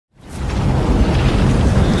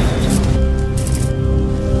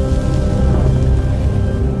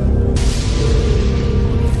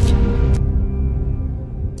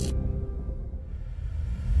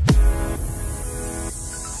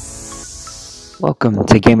Welcome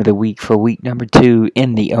to Game of the Week for week number 2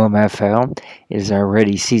 in the OMFL. It is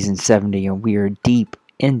already season 70 and we are deep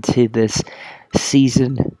into this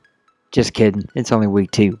season. Just kidding, it's only week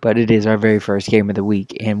 2, but it is our very first game of the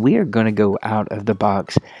week and we are going to go out of the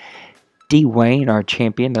box. D. Wayne, our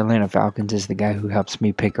champion, the Atlanta Falcons, is the guy who helps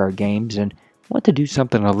me pick our games and want to do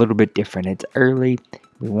something a little bit different. It's early.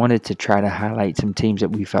 We wanted to try to highlight some teams that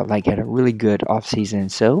we felt like had a really good offseason,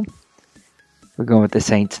 so we're going with the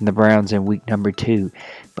Saints and the Browns in week number 2.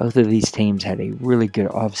 Both of these teams had a really good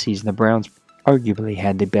offseason. The Browns arguably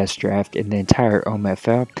had the best draft in the entire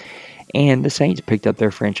OMFL, and the Saints picked up their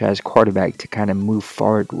franchise quarterback to kind of move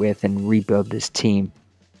forward with and rebuild this team.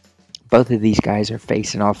 Both of these guys are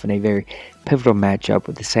facing off in a very pivotal matchup,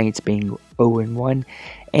 with the Saints being 0-1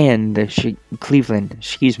 and the Cleveland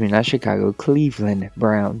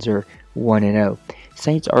Browns are 1-0.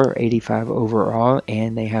 Saints are 85 overall,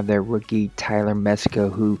 and they have their rookie Tyler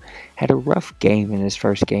Mesco, who had a rough game in his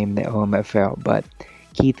first game in the OMFL, but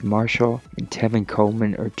Keith Marshall and Tevin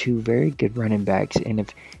Coleman are two very good running backs, and if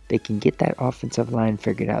they can get that offensive line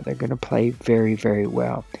figured out, they're going to play very, very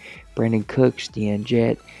well. Brandon Cooks, Dean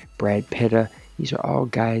Jett, Brad Pitta, these are all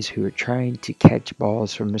guys who are trying to catch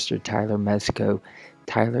balls from Mr. Tyler Mesco.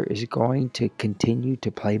 Tyler is going to continue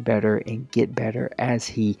to play better and get better as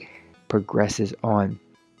he progresses on.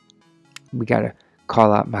 We got to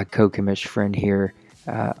call out my co-commish friend here.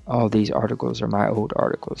 All these articles are my old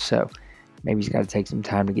articles, so maybe he's got to take some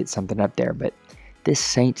time to get something up there. But this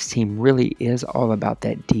Saints team really is all about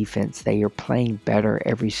that defense. They are playing better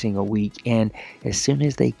every single week, and as soon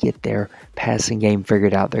as they get their passing game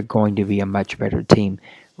figured out, they're going to be a much better team.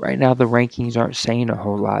 Right now, the rankings aren't saying a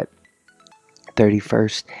whole lot.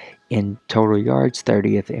 31st in total yards,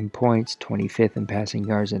 30th in points, 25th in passing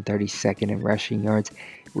yards, and 32nd in rushing yards.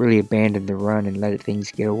 Really abandoned the run and let things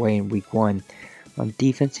get away in week 1. On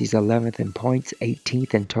defense, he's 11th in points,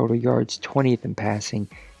 18th in total yards, 20th in passing,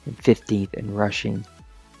 and 15th in rushing.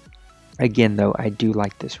 Again, though, I do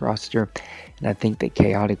like this roster, and I think that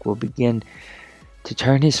Chaotic will begin to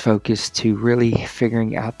turn his focus to really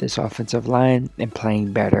figuring out this offensive line and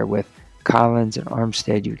playing better. With Collins and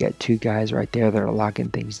Armstead, you've got two guys right there that are locking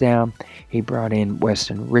things down. He brought in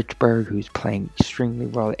Weston Richburg, who's playing extremely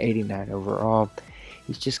well at 89 overall.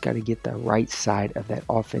 He's just got to get the right side of that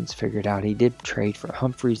offense figured out. He did trade for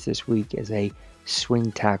Humphreys this week as a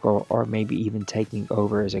swing tackle, or maybe even taking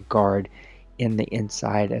over as a guard in the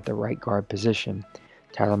inside at the right guard position.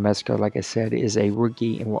 Tyler Mesco, like I said, is a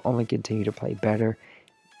rookie and will only continue to play better.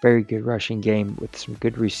 Very good rushing game with some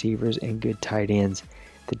good receivers and good tight ends.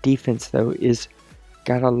 The defense, though, is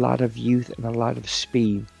got a lot of youth and a lot of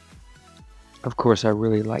speed. Of course, I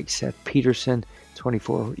really like Seth Peterson,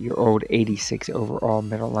 24-year-old, 86 overall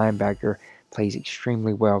middle linebacker, plays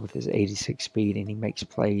extremely well with his 86 speed, and he makes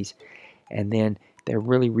plays. And then they're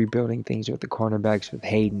really rebuilding things with the cornerbacks with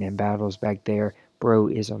Hayden and Battles back there. Bro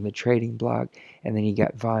is on the trading block. And then you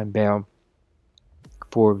got Von Bell,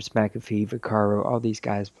 Forbes, McAfee, Vaccaro, all these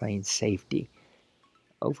guys playing safety.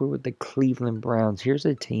 Over with the Cleveland Browns, here's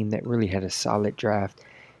a team that really had a solid draft.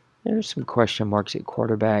 There's some question marks at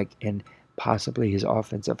quarterback and possibly his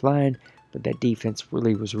offensive line, but that defense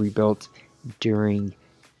really was rebuilt during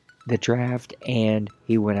the draft, and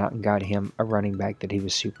he went out and got him a running back that he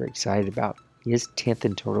was super excited about. He is 10th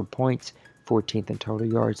in total points, 14th in total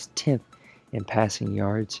yards, 10th in passing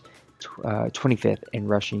yards, 25th in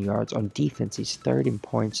rushing yards. On defense, he's 3rd in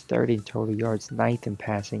points, 3rd in total yards, 9th in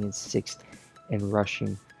passing, and 6th in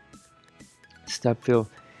rushing. Stubfield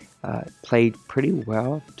played pretty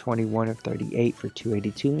well, 21 of 38 for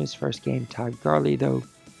 282 in his first game. Todd Gurley, though,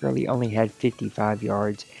 only had 55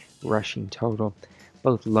 yards rushing total.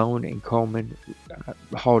 Both Lone and Coleman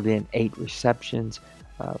hauled in 8 receptions.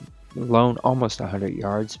 Lone almost 100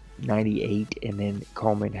 yards, 98, and then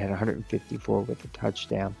Coleman had 154 with a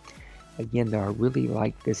touchdown. Again, though, I really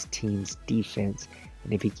like this team's defense,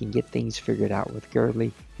 and if he can get things figured out with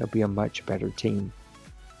Gurley, he'll be a much better team.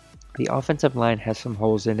 The offensive line has some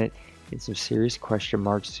holes in it and some serious question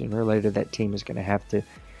marks. Sooner or later, that team is going to have to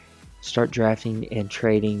start drafting and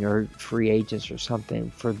trading or free agents or something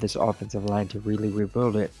for this offensive line to really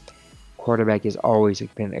rebuild it. Quarterback has always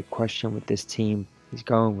been a question with this team. He's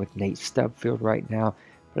going with Nate Stubfield right now,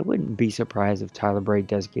 but I wouldn't be surprised if Tyler Bray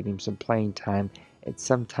does get him some playing time at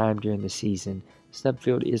some time during the season.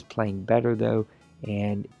 Stubfield is playing better, though,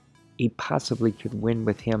 and he possibly could win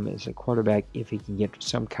with him as a quarterback if he can get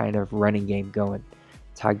some kind of running game going.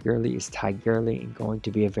 Todd Gurley is Todd Gurley and going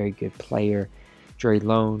to be a very good player. Dre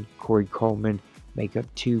Lone, Corey Coleman make up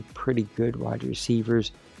two pretty good wide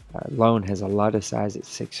receivers. Lone has a lot of size at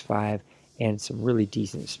 6'5", and some really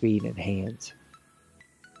decent speed and hands.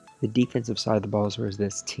 The defensive side of the ball is where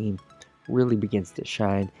this team really begins to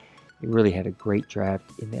shine. They really had a great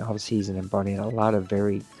draft in the offseason and brought in a lot of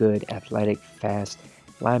very good, athletic, fast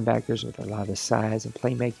linebackers with a lot of size and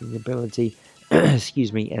playmaking ability.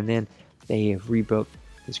 Excuse me. And then they have rebuilt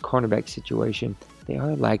this cornerback situation. They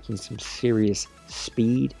are lacking some serious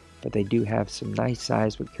speed, but they do have some nice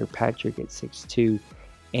size with Kirkpatrick at 6'2",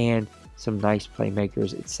 and some nice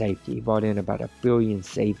playmakers at safety. He brought in about 1 billion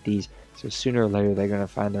safeties, so sooner or later they're going to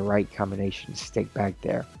find the right combination to stick back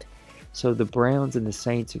there. So the Browns and the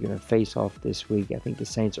Saints are going to face off this week. I think the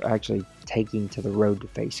Saints are actually taking to the road to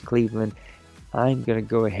face Cleveland. I'm going to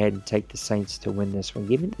go ahead and take the Saints to win this one,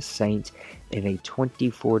 giving the Saints in a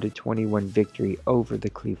 24-21 victory over the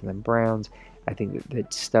Cleveland Browns. I think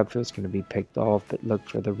that Stubfield's going to be picked off, but look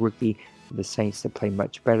for the rookie for the Saints to play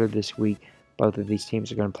much better this week. Both of these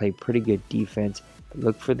teams are going to play pretty good defense, but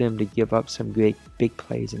look for them to give up some big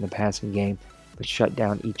plays in the passing game, but shut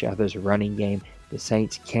down each other's running game. The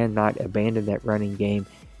Saints cannot abandon that running game,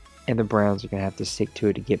 and the Browns are going to have to stick to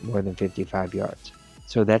it to get more than 55 yards.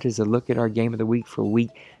 So that is a look at our game of the week for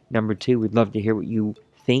week number 2. We'd love to hear what you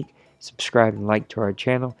think. Subscribe and like to our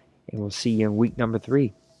channel, and we'll see you in week number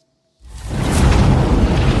 3.